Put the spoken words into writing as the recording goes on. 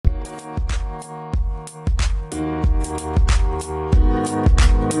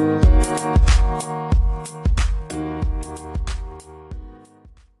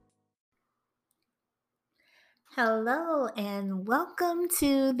Hello and welcome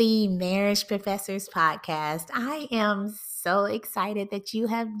to the Marriage Professors Podcast. I am so excited that you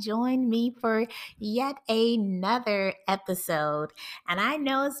have joined me for yet another episode. And I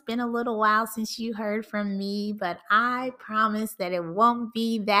know it's been a little while since you heard from me, but I promise that it won't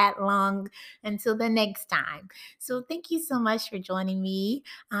be that long until the next time. So thank you so much for joining me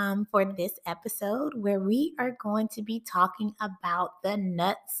for this episode where we are going to be talking about the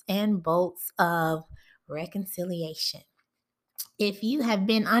nuts and bolts of reconciliation. If you have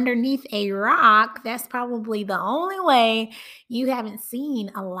been underneath a rock, that's probably the only way you haven't seen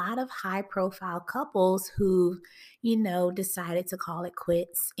a lot of high profile couples who, decided to call it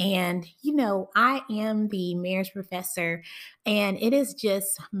quits. And, I am the marriage professor, and it is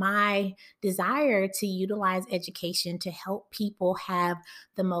just my desire to utilize education to help people have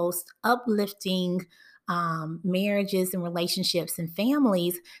the most uplifting marriages and relationships and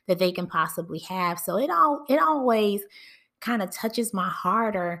families that they can possibly have. So it always kind of touches my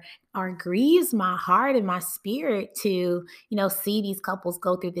heart or grieves my heart and my spirit to, see these couples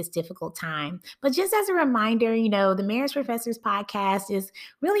go through this difficult time. But just as a reminder, the Marriage Professors podcast is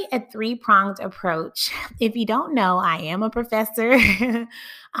really a three-pronged approach. If you don't know, I am a professor.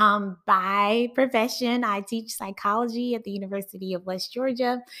 By profession, I teach psychology at the University of West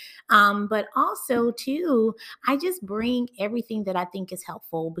Georgia. But also, too, I just bring everything that I think is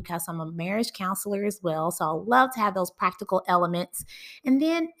helpful because I'm a marriage counselor as well. So I love to have those practical elements. And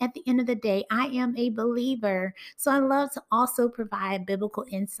then at the end of the day, I am a believer. So I love to also provide biblical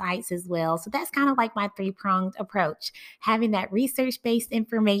insights as well. So that's kind of like my three-pronged approach, having that research-based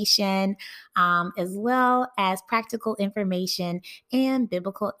information, as well as practical information and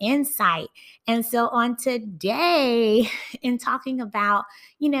biblical insight. And so on today, in talking about,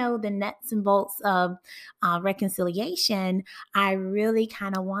 the nuts and bolts of reconciliation, I really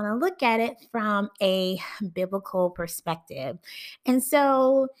kind of want to look at it from a biblical perspective. And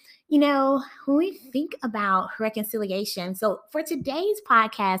so, when we think about reconciliation, so for today's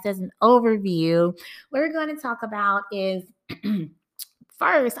podcast, as an overview, what we're going to talk about is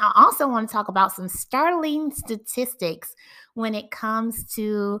first, I also want to talk about some startling statistics when it comes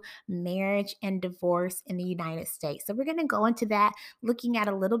to marriage and divorce in the United States. So, we're going to go into that, looking at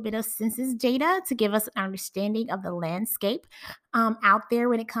a little bit of census data to give us an understanding of the landscape out there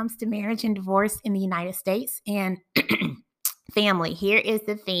when it comes to marriage and divorce in the United States. And family, here is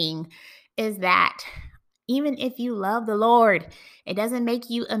the thing, is that even if you love the Lord, it doesn't make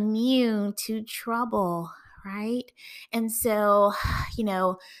you immune to trouble, right? And so,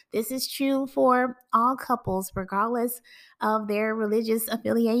 this is true for all couples, regardless of their religious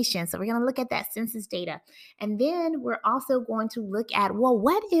affiliation. So, we're going to look at that census data. And then we're also going to look at, well,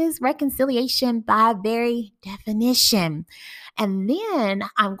 what is reconciliation by very definition? And then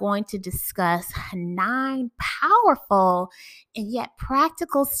I'm going to discuss 9 powerful and yet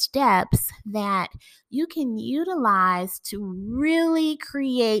practical steps that you can utilize to really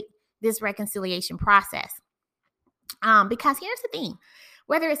create this reconciliation process. Because here's the thing,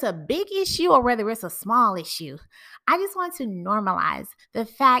 whether it's a big issue or whether it's a small issue, I just want to normalize the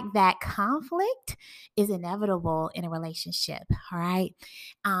fact that conflict is inevitable in a relationship. All right.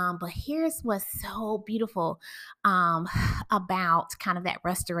 But here's what's so beautiful about kind of that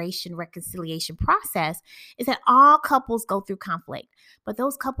restoration reconciliation process is that all couples go through conflict, but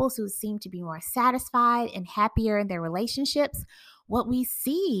those couples who seem to be more satisfied and happier in their relationships, what we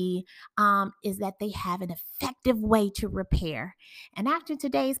see is that they have an effective way to repair. And after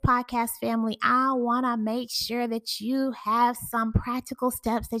today's podcast, family, I want to make sure that you have some practical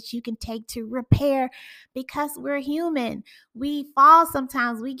steps that you can take to repair, because we're human. We fall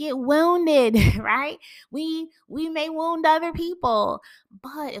sometimes, we get wounded, right? We may wound other people,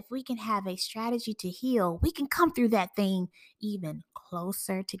 but if we can have a strategy to heal, we can come through that thing even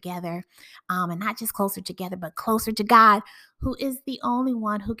closer together, and not just closer together, but closer to God, who is the only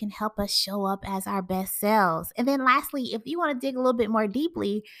one who can help us show up as our best selves. And then lastly, if you want to dig a little bit more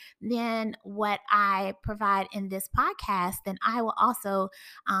deeply than what I provide in this podcast, then I will also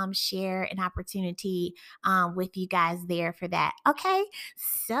share an opportunity with you guys there for that. Okay,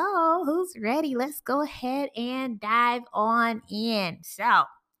 so who's ready? Let's go ahead and dive on in. So,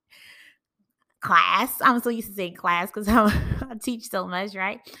 class, I'm so used to saying class because I teach so much,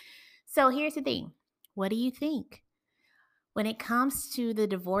 right? So here's the thing. What do you think? When it comes to the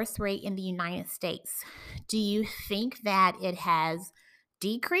divorce rate in the United States, do you think that it has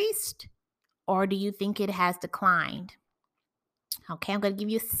decreased or do you think it has declined? Okay, I'm going to give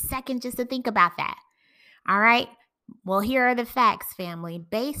you a second just to think about that. All right. Well, here are the facts, family.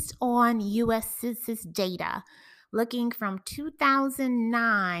 Based on U.S. Census data, looking from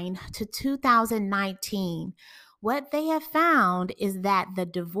 2009 to 2019, what they have found is that the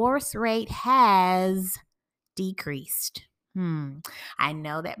divorce rate has decreased. I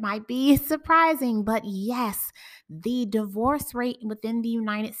know that might be surprising, but yes, the divorce rate within the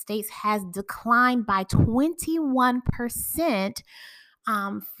United States has declined by 21%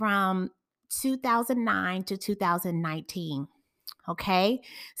 from 2009 to 2019. Okay.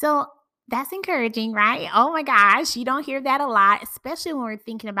 So that's encouraging, right? Oh my gosh. You don't hear that a lot, especially when we're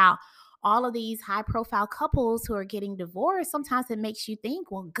thinking about all of these high profile couples who are getting divorced. Sometimes it makes you think,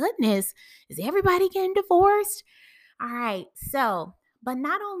 well, goodness, is everybody getting divorced? All right. So, but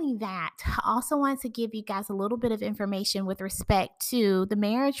not only that, I also wanted to give you guys a little bit of information with respect to the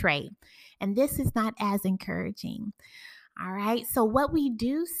marriage rate. And this is not as encouraging. All right. So, what we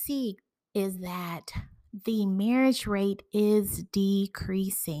do see is that the marriage rate is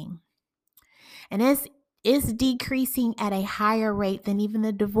decreasing, and it's decreasing at a higher rate than even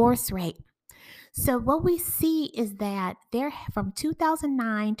the divorce rate. So, what we see is that there from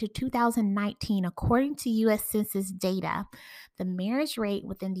 2009 to 2019, according to US Census data, the marriage rate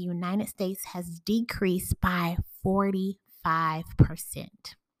within the United States has decreased by 45%.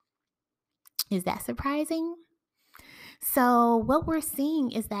 Is that surprising? So, what we're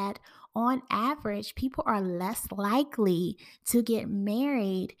seeing is that on average, people are less likely to get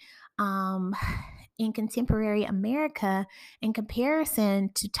married um, in contemporary America in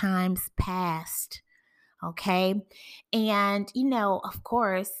comparison to times past. Okay. And, of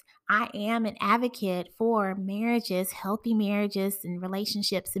course, I am an advocate for marriages, healthy marriages, and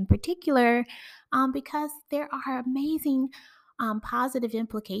relationships in particular, because there are amazing positive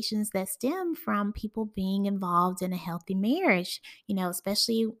implications that stem from people being involved in a healthy marriage,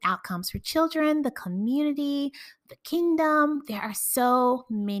 especially outcomes for children, the community, the kingdom. There are so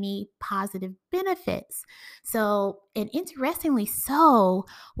many positive benefits. So, and interestingly so,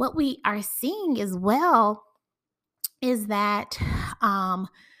 what we are seeing as well is that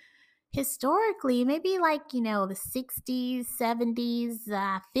historically, maybe like, the 60s, 70s,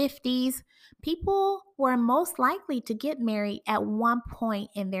 50s, people were most likely to get married at one point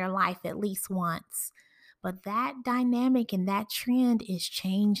in their life, at least once. But that dynamic and that trend is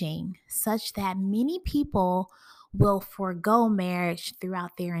changing such that many people will forego marriage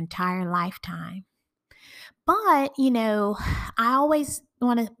throughout their entire lifetime. But, I always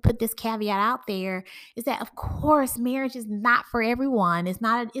want to put this caveat out there is that of course marriage is not for everyone. It's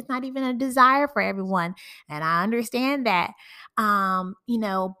not even a desire for everyone. And I understand that.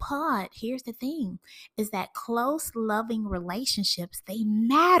 But here's the thing is that close loving relationships, they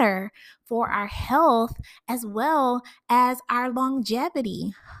matter for our health as well as our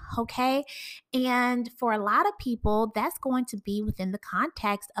longevity. Okay? And for a lot of people, that's going to be within the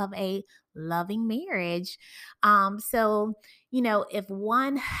context of a loving marriage. So, if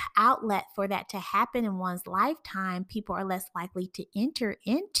one outlet for that to happen in one's lifetime, people are less likely to enter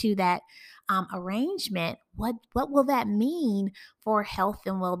into that arrangement. What will that mean for health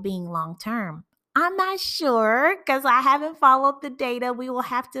and well being long term? I'm not sure because I haven't followed the data. We will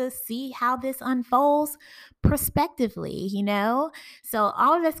have to see how this unfolds prospectively. So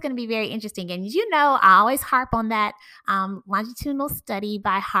all of that's going to be very interesting. And I always harp on that longitudinal study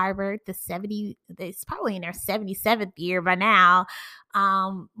by Harvard, it's probably in their 77th year by now,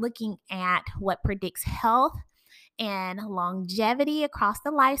 looking at what predicts health and longevity across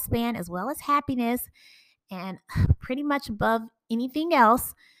the lifespan, as well as happiness. And pretty much above anything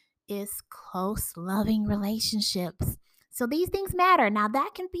else is close, loving relationships. So these things matter. Now, that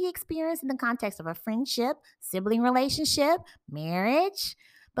can be experienced in the context of a friendship, sibling relationship, marriage.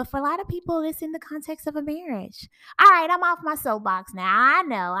 But for a lot of people, it's in the context of a marriage. All right, I'm off my soapbox now. I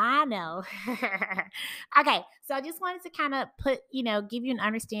know. Okay, so I just wanted to kind of give you an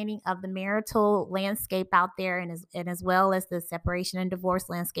understanding of the marital landscape out there and as well as the separation and divorce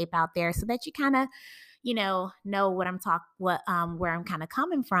landscape out there so that you kind of know where I'm kind of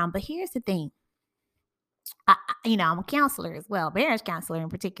coming from. But here's the thing. I'm a counselor as well, marriage counselor in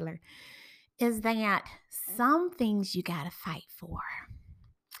particular, is that some things you got to fight for.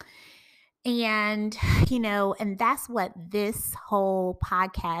 And that's what this whole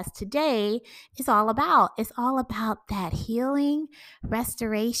podcast today is all about. It's all about that healing,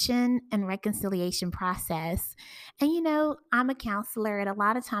 restoration, and reconciliation process. And, I'm a counselor, and a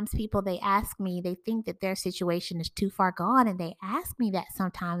lot of times people, they ask me, they think that their situation is too far gone. And they ask me that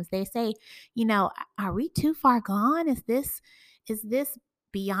sometimes. They say, are we too far gone? Is this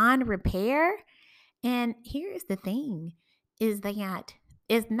beyond repair? And here's the thing is that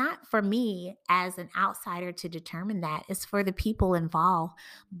it's not for me as an outsider to determine that. It's for the people involved.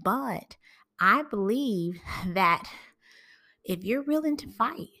 But I believe that if you're willing to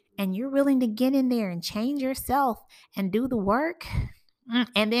fight, and you're willing to get in there and change yourself and do the work,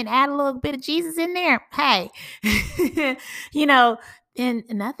 and then add a little bit of Jesus in there, hey, you know, then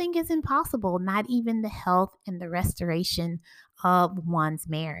nothing is impossible, not even the health and the restoration of one's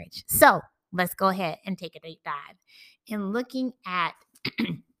marriage. So let's go ahead and take a deep dive in looking at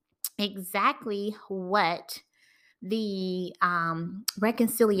exactly what the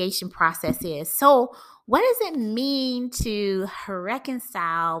reconciliation process is. So, what does it mean to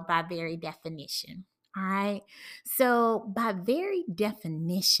reconcile by very definition? All right. So, by very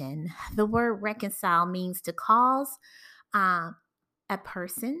definition, the word reconcile means to cause uh, a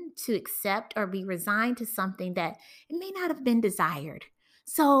person to accept or be resigned to something that it may not have been desired.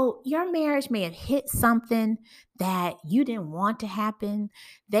 So your marriage may have hit something that you didn't want to happen.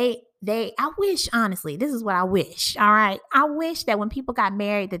 I wish, honestly, this is what I wish. All right. I wish that when people got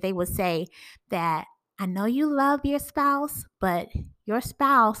married that they would say that I know you love your spouse, but your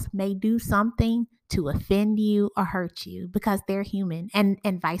spouse may do something to offend you or hurt you because they're human,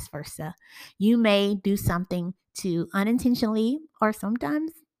 and vice versa. You may do something to unintentionally, or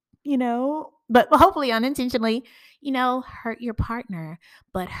sometimes, but hopefully unintentionally, hurt your partner.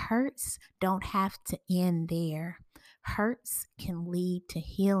 But hurts don't have to end there. Hurts can lead to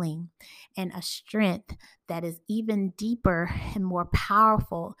healing and a strength that is even deeper and more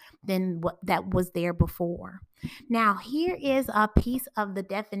powerful than what that was there before. Now, here is a piece of the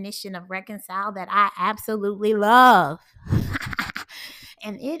definition of reconcile that I absolutely love.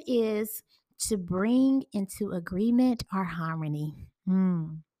 And it is to bring into agreement or harmony.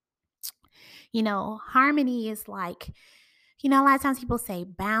 Harmony is like, a lot of times people say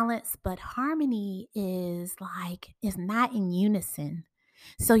balance, but harmony is not in unison.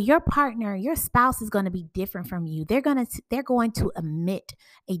 So your partner, your spouse is going to be different from you. They're going to emit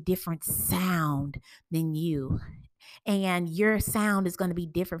a different sound than you, and your sound is going to be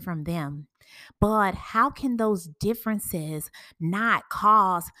different from them. But how can those differences not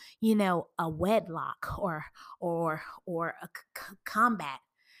cause, a wedlock or a combat?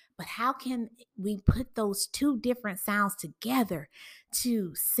 But how can we put those two different sounds together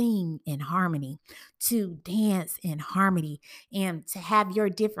to sing in harmony, to dance in harmony, and to have your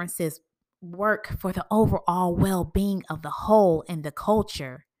differences work for the overall well-being of the whole and the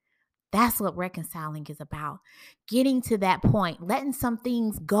culture? That's what reconciling is about. Getting to that point, letting some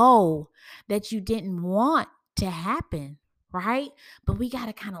things go that you didn't want to happen, right? But we got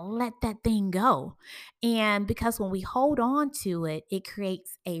to kind of let that thing go. And because when we hold on to it, it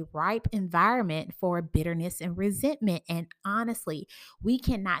creates a ripe environment for bitterness and resentment. And honestly, we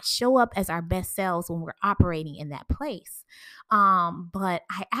cannot show up as our best selves when we're operating in that place. But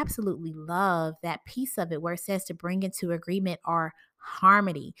I absolutely love that piece of it where it says to bring into agreement or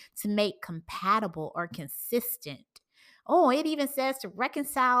harmony, to make compatible or consistent. Oh, it even says to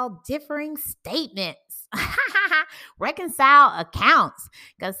reconcile differing statements, reconcile accounts.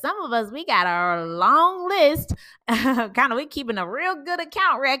 Because some of us, we got a long list. We keeping a real good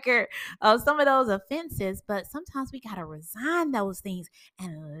account record of some of those offenses, but sometimes we got to resign those things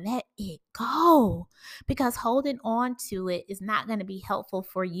and let it go, because holding on to it is not going to be helpful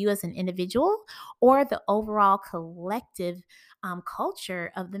for you as an individual or the overall collective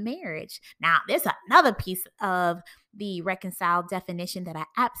culture of the marriage. Now, there's another piece of the reconcile definition that I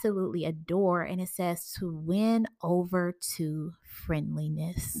absolutely adore, and it says to win over to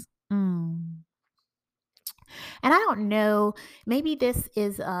friendliness. And I don't know, maybe this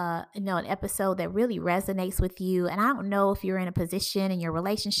is an episode that really resonates with you. And I don't know if you're in a position in your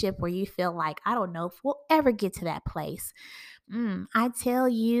relationship where you feel like, I don't know if we'll ever get to that place. I tell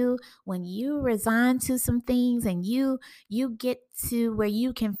you, when you resign to some things and you get to where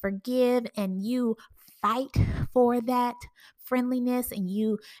you can forgive and you fight for that friendliness, and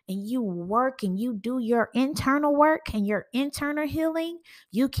you work and you do your internal work and your internal healing,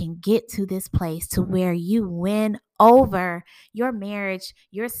 you can get to this place to where you win over your marriage,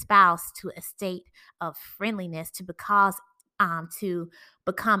 your spouse, to a state of friendliness, to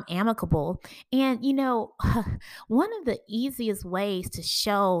become amicable. And one of the easiest ways to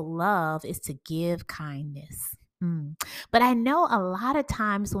show love is to give kindness. But I know a lot of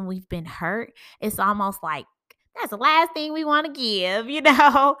times when we've been hurt, it's almost like that's the last thing we want to give.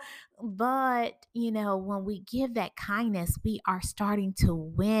 But, when we give that kindness, we are starting to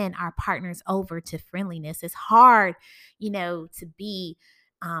win our partners over to friendliness. It's hard, to be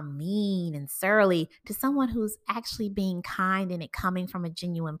mean and surly to someone who's actually being kind and it coming from a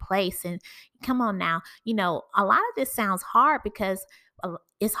genuine place. And come on now, a lot of this sounds hard because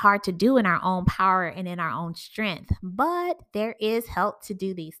it's hard to do in our own power and in our own strength, but there is help to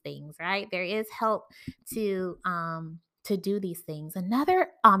do these things, right? There is help to to do these things. Another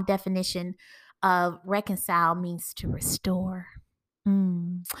definition of reconcile means to restore.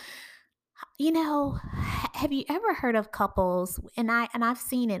 Mm. Have you ever heard of couples, and I've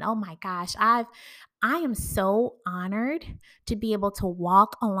seen it. Oh my gosh, I am so honored to be able to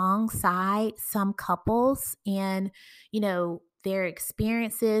walk alongside some couples and, their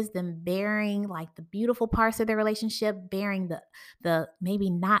experiences, them bearing like the beautiful parts of their relationship, bearing the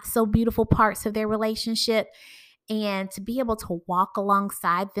maybe not so beautiful parts of their relationship, and to be able to walk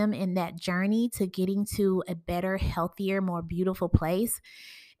alongside them in that journey to getting to a better, healthier, more beautiful place.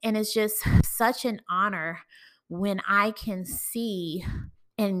 And it's just such an honor when I can see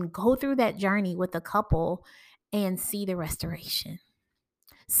and go through that journey with a couple and see the restoration,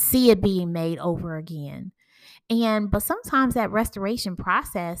 see it being made over again. But sometimes that restoration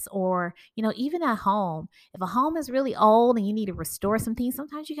process, or, even at home, if a home is really old and you need to restore some things,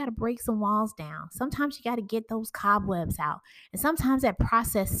 sometimes you got to break some walls down. Sometimes you got to get those cobwebs out. And sometimes that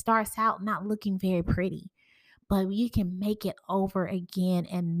process starts out not looking very pretty, but you can make it over again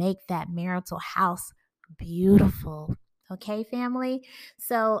and make that marital house beautiful. Okay, family?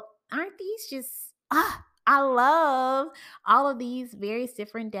 So, aren't these just, I love all of these various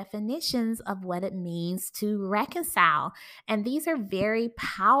different definitions of what it means to reconcile. And these are very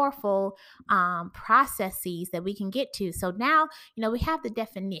powerful processes that we can get to. So now, we have the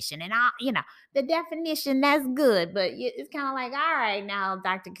definition, and the definition, that's good, but it's kind of like, all right, now,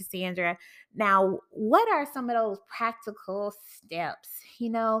 Dr. Cassandra, now, what are some of those practical steps,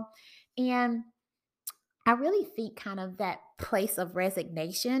 And I really think kind of that place of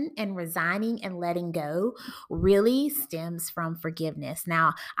resignation and resigning and letting go really stems from forgiveness.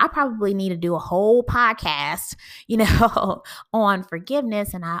 Now, I probably need to do a whole podcast, on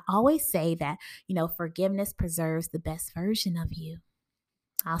forgiveness. And I always say that, forgiveness preserves the best version of you.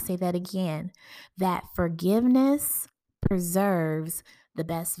 I'll say that again, that forgiveness preserves the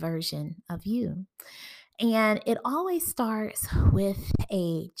best version of you. And it always starts with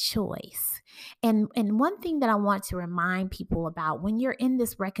a choice. And one thing that I want to remind people about when you're in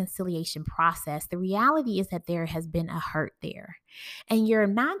this reconciliation process, the reality is that there has been a hurt there. And you're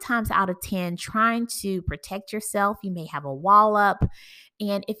 9 times out of 10 trying to protect yourself. You may have a wall up.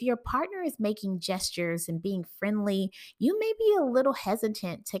 And if your partner is making gestures and being friendly, you may be a little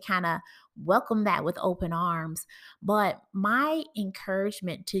hesitant to kind of welcome that with open arms. But my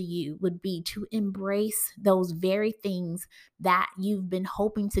encouragement to you would be to embrace those very things that you've been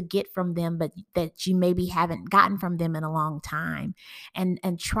hoping to get from them, but that you maybe haven't gotten from them in a long time. And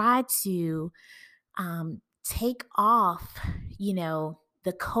try to take off,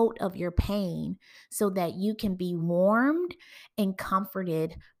 the coat of your pain so that you can be warmed and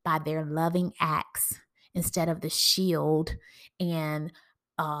comforted by their loving acts instead of the shield and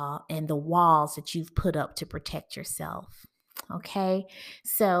the walls that you've put up to protect yourself. Okay.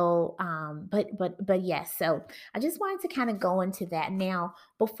 So, but yes. So I just wanted to kind of go into that. Now,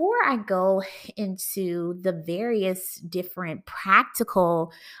 before I go into the various different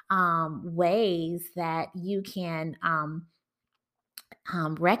practical ways that you can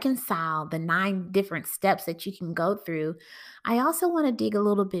reconcile, the 9 different steps that you can go through, I also want to dig a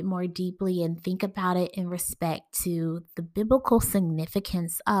little bit more deeply and think about it in respect to the biblical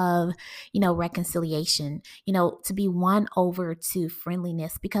significance of, reconciliation, to be won over to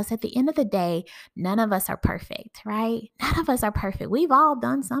friendliness, because at the end of the day, none of us are perfect, right? None of us are perfect. We've all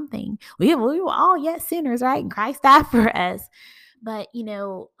done something. We were all yet sinners, right? And Christ died for us. But,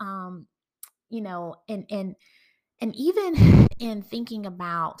 and even in thinking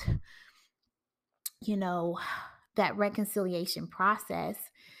about, you know, that reconciliation process,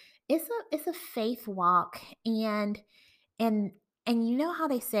 it's a faith walk. And and you know how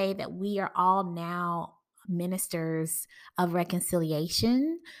they say that we are all now ministers of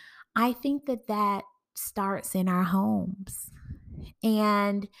reconciliation? I think that starts in our homes.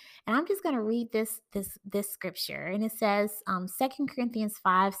 And I'm just going to read this scripture, and it says 2 Corinthians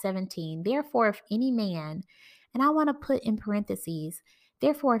 5:17. Therefore, if any man, and I want to put in parentheses,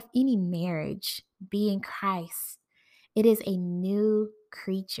 therefore, if any marriage be in Christ, it is a new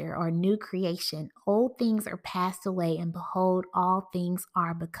creature or new creation. Old things are passed away, and behold, all things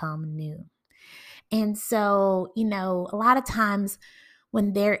are become new. And so, a lot of times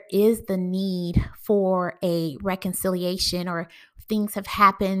when there is the need for a reconciliation, or things have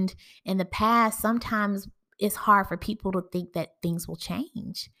happened in the past, sometimes it's hard for people to think that things will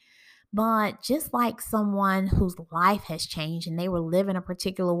change. But just like someone whose life has changed and they were living a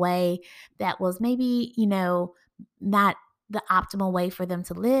particular way that was maybe, not the optimal way for them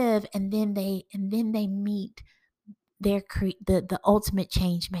to live, and then they meet they're the ultimate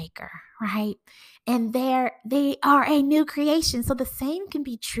change maker, right? And they are a new creation. So the same can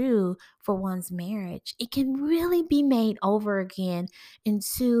be true for one's marriage. It can really be made over again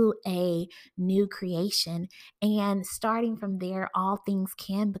into a new creation. And starting from there, all things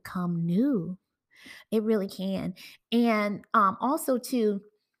can become new. It really can. And also, too,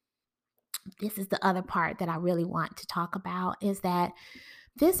 this is the other part that I really want to talk about is that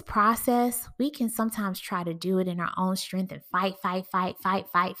this process, we can sometimes try to do it in our own strength and fight, fight, fight, fight,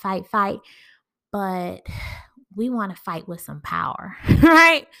 fight, fight, fight. But we want to fight with some power,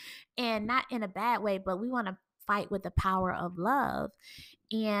 right? And not in a bad way, but we want to fight with the power of love.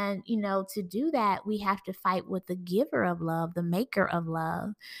 And, to do that, we have to fight with the giver of love, the maker of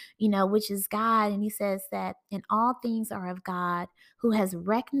love, which is God. And he says that, and all things are of God who has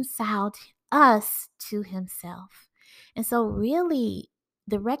reconciled us to himself. And so, really,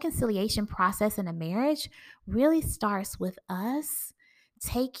 the reconciliation process in a marriage really starts with us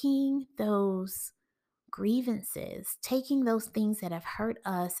taking those grievances, taking those things that have hurt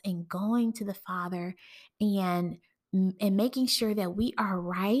us and going to the Father and making sure that we are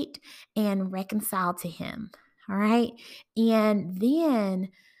right and reconciled to him. All right? And then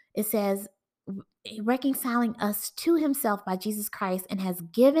it says reconciling us to himself by Jesus Christ and has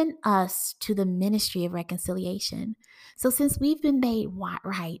given us to the ministry of reconciliation. So since we've been made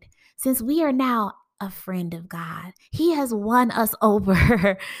right, since we are now a friend of God, he has won us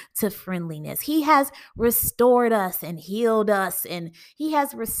over to friendliness. He has restored us and healed us, and he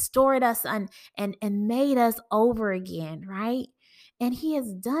has restored us and made us over again, right? And he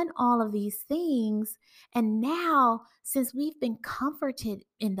has done all of these things. And now, since we've been comforted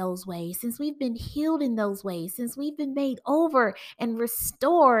in those ways, since we've been healed in those ways, since we've been made over and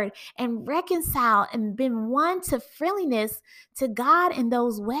restored and reconciled and been won to friendliness to God in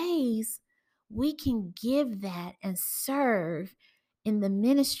those ways, we can give that and serve in the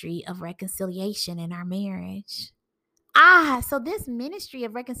ministry of reconciliation in our marriage. So this ministry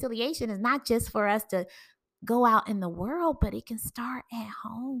of reconciliation is not just for us to go out in the world, but it can start at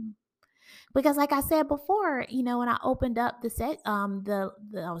home. Because like I said before, when I opened up the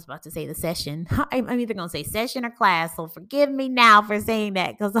I was about to say the session. I'm either going to say session or class, so forgive me now for saying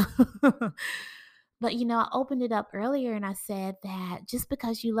that cuz but I opened it up earlier and I said that just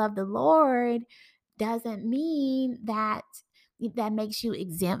because you love the Lord doesn't mean that makes you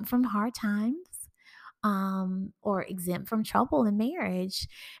exempt from hard times or exempt from trouble in marriage.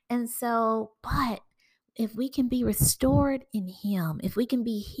 And so, but if we can be restored in him, if we can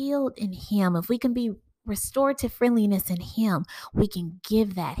be healed in him, if we can be restored to friendliness in him, we can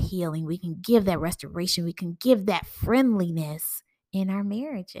give that healing, we can give that restoration, we can give that friendliness in our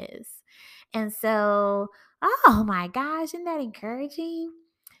marriages. And so, oh my gosh, isn't that encouraging?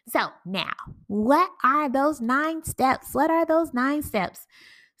 So now, what are those 9 steps? What are those 9 steps?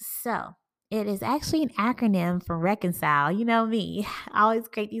 So it is actually an acronym for reconcile. You know me, I always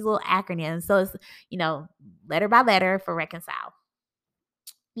create these little acronyms. So it's, letter by letter for reconcile.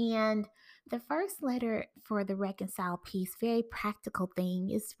 And the first letter for the reconcile piece, very practical thing,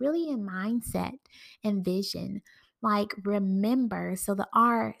 is really a mindset and vision. Like remember. So the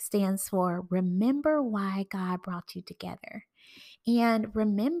R stands for remember why God brought you together. And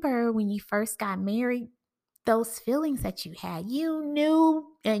remember when you first got married, those feelings that you had. You knew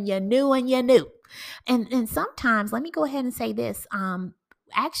and you knew and you knew. And sometimes, let me go ahead and say this.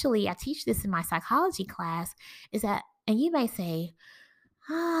 Actually, I teach this in my psychology class, is that, and you may say,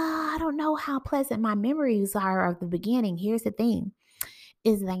 I don't know how pleasant my memories are of the beginning. Here's the thing,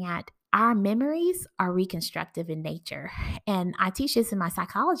 is that our memories are reconstructive in nature. And I teach this in my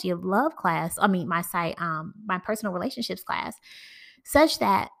psychology of love class. I mean, my personal relationships class, such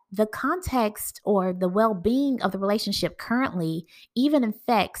that the context or the well-being of the relationship currently even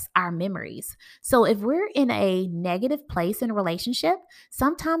affects our memories. So if we're in a negative place in a relationship,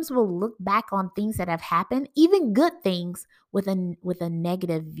 sometimes we'll look back on things that have happened, even good things, with a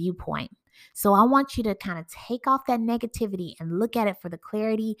negative viewpoint. So I want you to kind of take off that negativity and look at it for the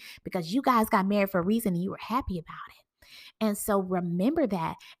clarity, because you guys got married for a reason and you were happy about it. And so remember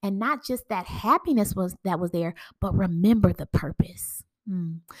that, and not just that happiness was there, but remember the purpose.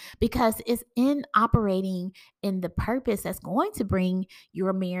 Because it's in operating in the purpose that's going to bring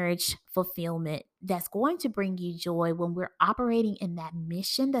your marriage fulfillment, that's going to bring you joy when we're operating in that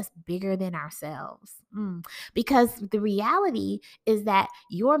mission that's bigger than ourselves. Because the reality is that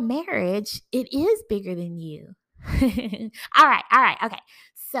your marriage, it is bigger than you. All right. Okay.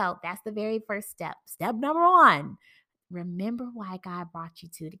 So that's the very first step. Step number 1. Remember why God brought you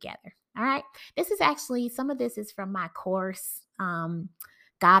two together. All right. This is actually, some of this is from my course,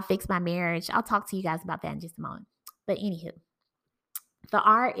 God Fixed My Marriage. I'll talk to you guys about that in just a moment. But anywho, the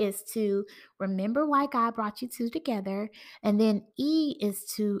R is to remember why God brought you two together. And then E is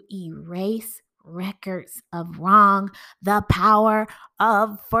to erase records of wrong, the power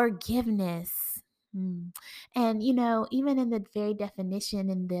of forgiveness. Mm. And, even in the very definition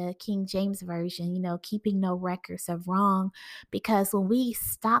in the King James Version, keeping no records of wrong, because when we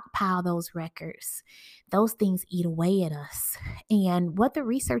stockpile those records, those things eat away at us. And what the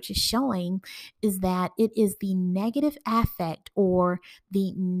research is showing is that it is the negative affect or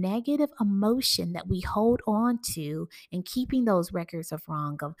the negative emotion that we hold on to and keeping those records of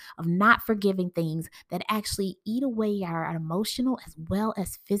wrong, of not forgiving things that actually eat away our emotional as well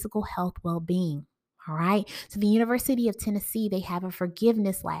as physical health well-being. All right. So the University of Tennessee, they have a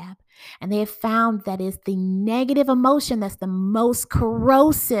forgiveness lab, and they have found that it's the negative emotion that's the most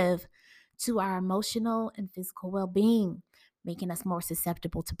corrosive to our emotional and physical well-being, making us more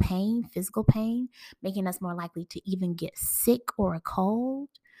susceptible to pain, physical pain, making us more likely to even get sick or a cold.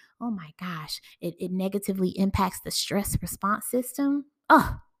 Oh my gosh, it negatively impacts the stress response system.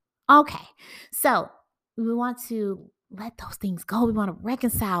 Oh, okay. So we want to let those things go. We want to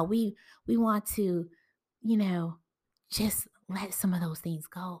reconcile. We want to, you know, just let some of those things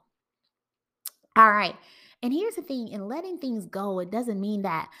go. All right. And here's the thing, in letting things go, it doesn't mean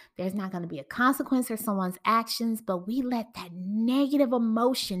that there's not going to be a consequence for someone's actions, but we let that negative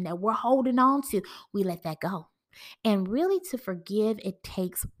emotion that we're holding on to, we let that go. And really, to forgive, it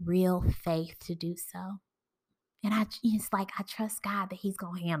takes real faith to do so. And it's like, I trust God that He's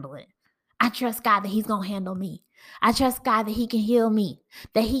going to handle it. I trust God that He's going to handle me. I trust God that He can heal me,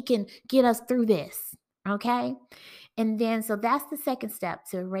 that He can get us through this. Okay. And then, so that's the second step,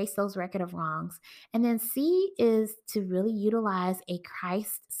 to erase those record of wrongs. And then C is to really utilize a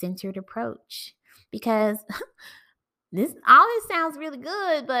Christ-centered approach, because this sounds really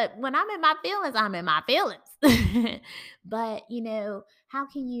good, but when I'm in my feelings, I'm in my feelings. But how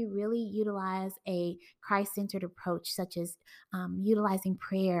can you really utilize a Christ-centered approach, such as utilizing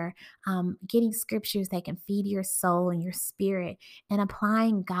prayer, getting scriptures that can feed your soul and your spirit, and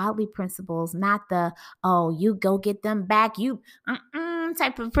applying godly principles, not the you go get them back, you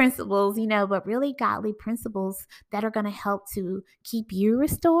type of principles, but really godly principles that are going to help to keep you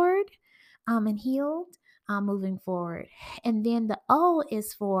restored and healed moving forward. And then the O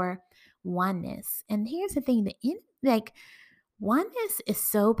is for oneness. And here's the thing, oneness is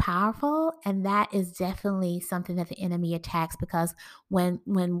so powerful, and that is definitely something that the enemy attacks, because when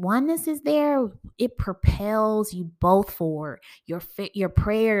oneness is there, it propels you both forward. Your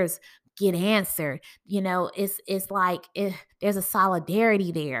prayers get answered. It's like there's a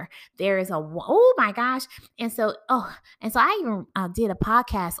solidarity there. There is oh my gosh. And so I even did a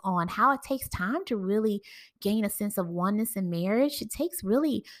podcast on how it takes time to really gain a sense of oneness in marriage. It takes,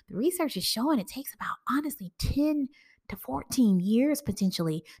 really, the research is showing it takes about, honestly, 10 to 14 years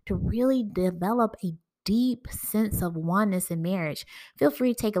potentially to really develop a deep sense of oneness in marriage. Feel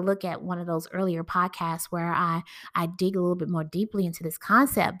free to take a look at one of those earlier podcasts where I dig a little bit more deeply into this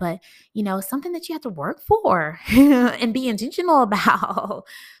concept. But it's something that you have to work for and be intentional about.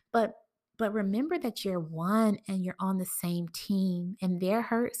 But remember that you're one and you're on the same team, and their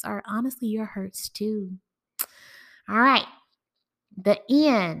hurts are honestly your hurts too. All right. The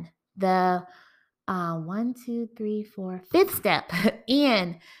N, the one, two, three, four, fifth step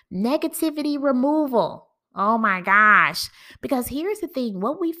in negativity removal. Oh my gosh. Because here's the thing,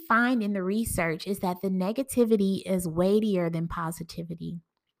 what we find in the research is that the negativity is weightier than positivity.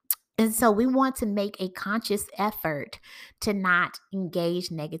 And so we want to make a conscious effort to not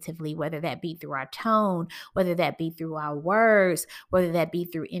engage negatively, whether that be through our tone, whether that be through our words, whether that be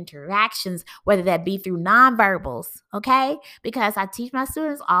through interactions, whether that be through nonverbals, okay? Because I teach my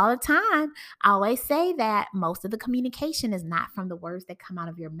students all the time. I always say that most of the communication is not from the words that come out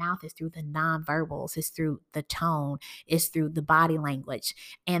of your mouth. It's through the nonverbals. It's through the tone. It's through the body language.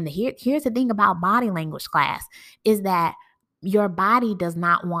 And here's the thing about body language, class, is that your body does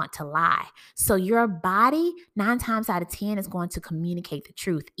not want to lie. So your body, 9 times out of 10, is going to communicate the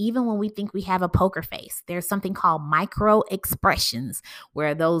truth. Even when we think we have a poker face, there's something called micro expressions,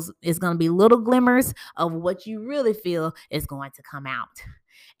 where those is going to be little glimmers of what you really feel is going to come out.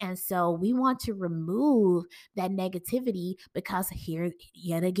 And so we want to remove that negativity, because here,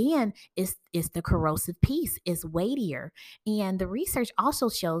 yet again, is the corrosive piece, is weightier. And the research also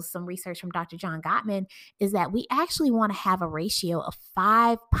shows, some research from Dr. John Gottman, is that we actually want to have a ratio of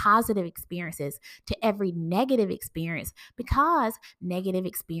 5 positive experiences to every negative experience, because negative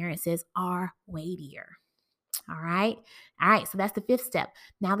experiences are weightier. All right. All right. So that's the fifth step.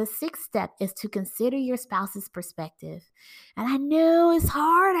 Now, the sixth step is to consider your spouse's perspective. And I know it's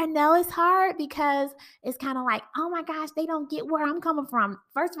hard. I know it's hard because it's kind of like, oh my gosh, they don't get where I'm coming from.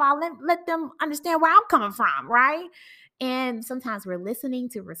 First of all, let them understand where I'm coming from. Right. And sometimes we're listening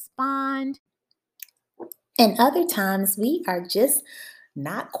to respond. And other times we are just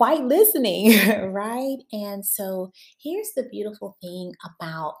not quite listening, right? And so here's the beautiful thing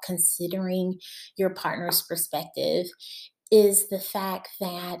about considering your partner's perspective is the fact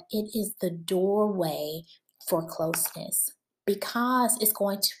that it is the doorway for closeness because it's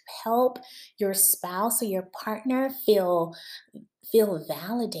going to help your spouse or your partner feel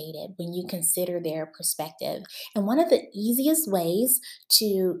validated when you consider their perspective. And one of the easiest ways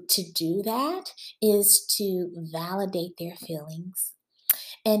to do that is to validate their feelings.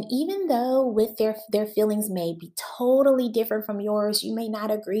 And even though with their feelings may be totally different from yours, you may not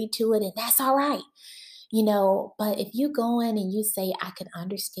agree to it, and that's all right. But if you go in and you say, I can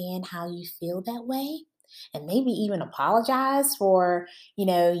understand how you feel that way, and maybe even apologize for, you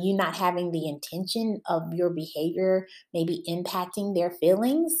not having the intention of your behavior maybe impacting their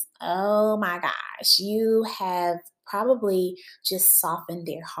feelings, oh my gosh, you have probably just softened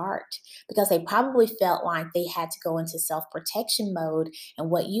their heart because they probably felt like they had to go into self protection mode. And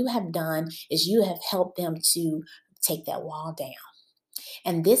what you have done is you have helped them to take that wall down.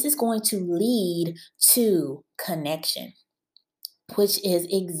 And this is going to lead to connection, which is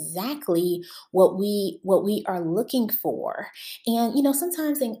exactly what we are looking for. And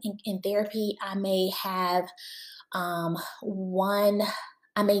sometimes in therapy, I may have one.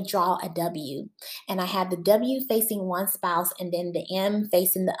 I may draw a W and I have the W facing one spouse and then the M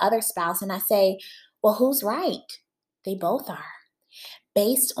facing the other spouse. And I say, well, who's right? They both are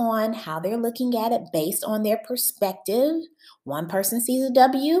based on how they're looking at it, based on their perspective. One person sees a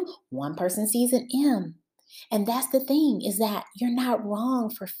W, one person sees an M. And that's the thing is that you're not wrong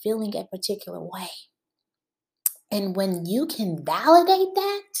for feeling a particular way. And when you can validate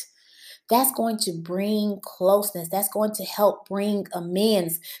that, that's going to bring closeness. That's going to help bring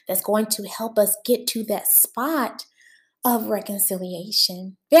amends. That's going to help us get to that spot of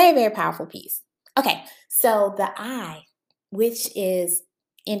reconciliation. Very, very powerful piece. Okay, so the I, which is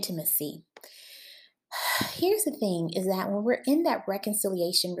intimacy. Here's the thing is that when we're in that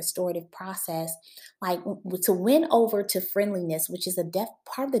reconciliation restorative process, like to win over to friendliness, which is a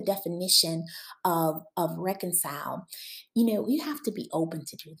part of the definition of reconcile, you have to be open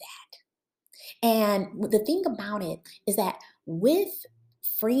to do that. And the thing about it is that with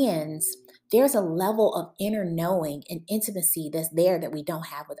friends, there's a level of inner knowing and intimacy that's there that we don't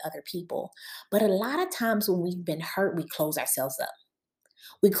have with other people. But a lot of times when we've been hurt, we close ourselves up.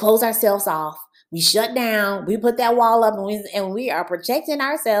 We close ourselves off. We shut down. We put that wall up and we are protecting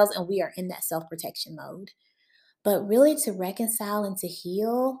ourselves and we are in that self protection mode. But really, to reconcile and to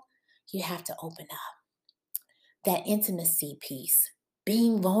heal, you have to open up that intimacy piece,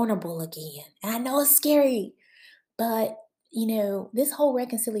 being vulnerable again. And I know it's scary, but this whole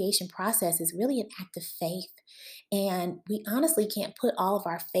reconciliation process is really an act of faith. And we honestly can't put all of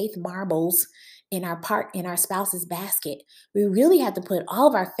our faith marbles in our spouse's basket. We really have to put all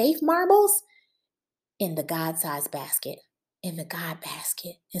of our faith marbles in the God-sized basket, in the God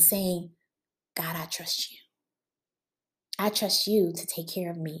basket, and saying, God, I trust you. I trust you to take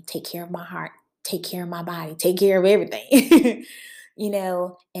care of me, take care of my heart, take care of my body, take care of everything.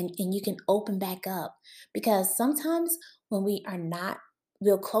 And you can open back up because sometimes when we are not,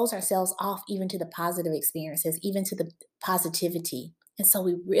 we'll close ourselves off even to the positive experiences, even to the positivity. And so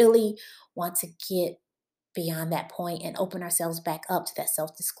we really want to get beyond that point and open ourselves back up to that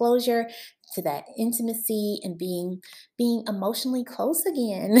self-disclosure, to that intimacy and being emotionally close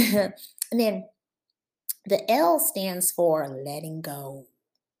again. And then the L stands for letting go.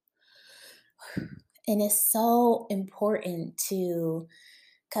 And it's so important to,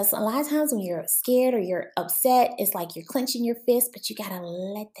 because a lot of times when you're scared or you're upset, it's like you're clenching your fist, but you got to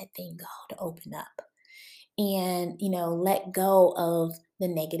let that thing go to open up and, let go of the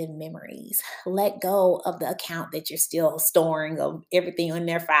negative memories. Let go of the account that you're still storing of everything on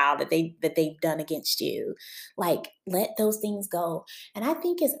their file that they've done against you. Like, let those things go. And I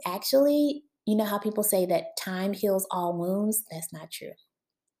think it's actually, how people say that time heals all wounds. That's not true.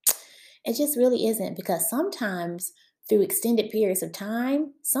 It just really isn't because sometimes through extended periods of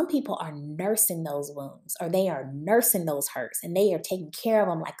time, some people are nursing those wounds or they are nursing those hurts and they are taking care of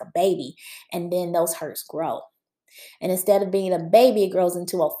them like a baby. And then those hurts grow. And instead of being a baby, it grows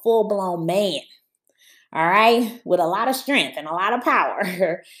into a full blown man, all right, with a lot of strength and a lot of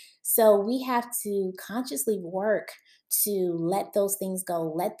power. So we have to consciously work to let those things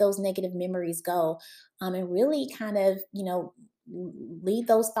go, let those negative memories go, and really kind of, lead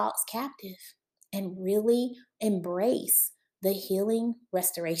those thoughts captive and really embrace the healing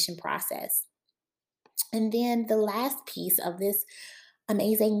restoration process. And then the last piece of this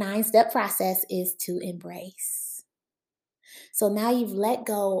amazing 9 step process is to embrace. So now you've let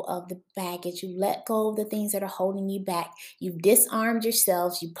go of the baggage, you let go of the things that are holding you back, you've disarmed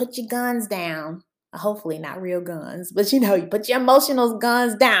yourselves, you put your guns down. Hopefully, not real guns, but you put your emotional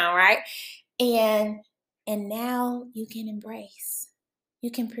guns down, right? And now you can embrace. You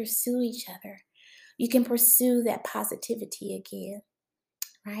can pursue each other. You can pursue that positivity again,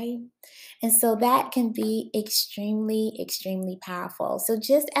 right? And so that can be extremely, extremely powerful. So,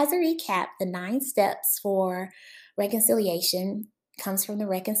 just as a recap, the 9 steps for reconciliation comes from the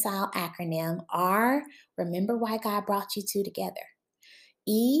reconcile acronym. R, remember why God brought you two together.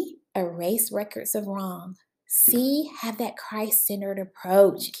 E, erase records of wrong. C, have that Christ centered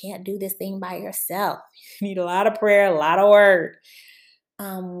approach. You can't do this thing by yourself. You need a lot of prayer, a lot of word.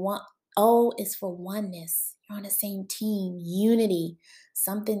 O is for oneness. You're on the same team, unity.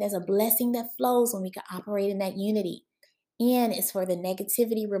 Something, there's a blessing that flows when we can operate in that unity. N is for the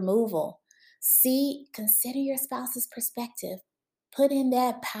negativity removal. C, consider your spouse's perspective. Put in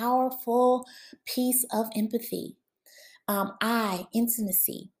that powerful piece of empathy. I,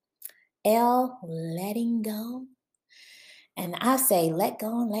 intimacy. L, letting go. And I say, let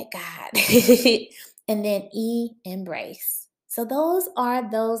go and let God. And then E, embrace. So those are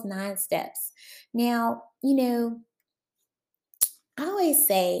those 9 steps. Now, I always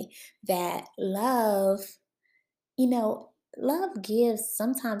say that you know, love gives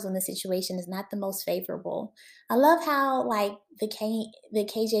sometimes when the situation is not the most favorable. I love how like the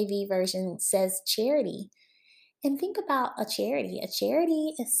KJV version says charity. And think about a charity. A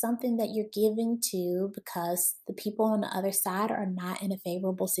charity is something that you're giving to because the people on the other side are not in a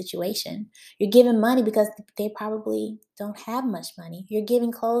favorable situation. You're giving money because they probably don't have much money. You're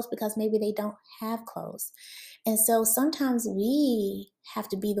giving clothes because maybe they don't have clothes. And so sometimes we have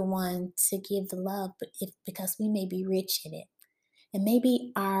to be the one to give the love, because we may be rich in it. And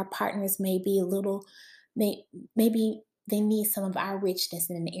maybe our partners may be a little, maybe they need some of our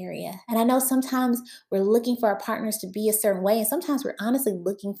richness in an area. And I know sometimes we're looking for our partners to be a certain way, and sometimes we're honestly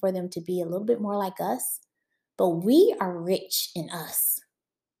looking for them to be a little bit more like us. But we are rich in us.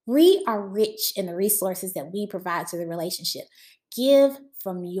 We are rich in the resources that we provide to the relationship. Give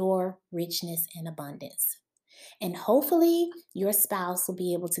from your richness and abundance. And hopefully, your spouse will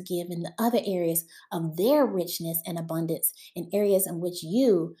be able to give in the other areas of their richness and abundance in areas in which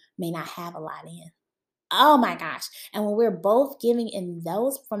you may not have a lot in. Oh my gosh. And when we're both giving in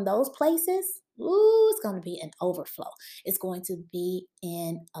those from those places, ooh, it's going to be an overflow. It's going to be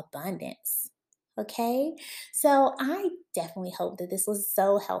in abundance. Okay. So I definitely hope that this was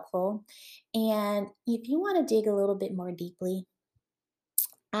so helpful. And if you want to dig a little bit more deeply,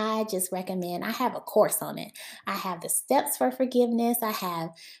 I just recommend, I have a course on it. I have the steps for forgiveness, I have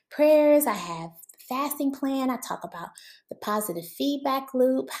prayers, I have fasting plan. I talk about the positive feedback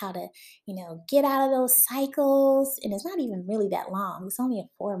loop, how to, get out of those cycles. And it's not even really that long. It's only a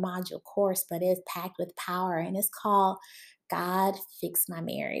 4 module course, but it's packed with power, and it's called God Fix My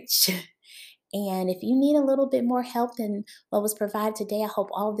Marriage. And if you need a little bit more help than what was provided today, I hope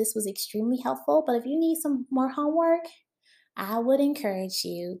all of this was extremely helpful. But if you need some more homework, I would encourage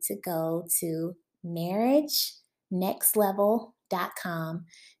you to go to marriagenextlevel.com.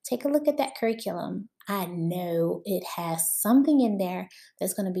 Take a look at that curriculum. I know it has something in there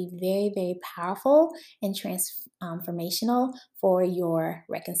that's going to be very, very powerful and transformational for your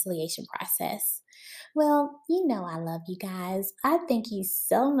reconciliation process. Well, I love you guys. I thank you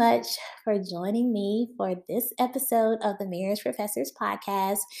so much for joining me for this episode of the Marriage Professors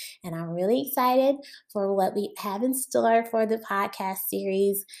podcast. And I'm really excited for what we have in store for the podcast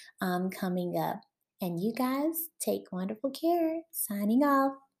series coming up. And you guys take wonderful care. Signing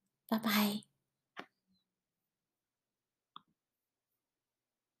off. Bye bye.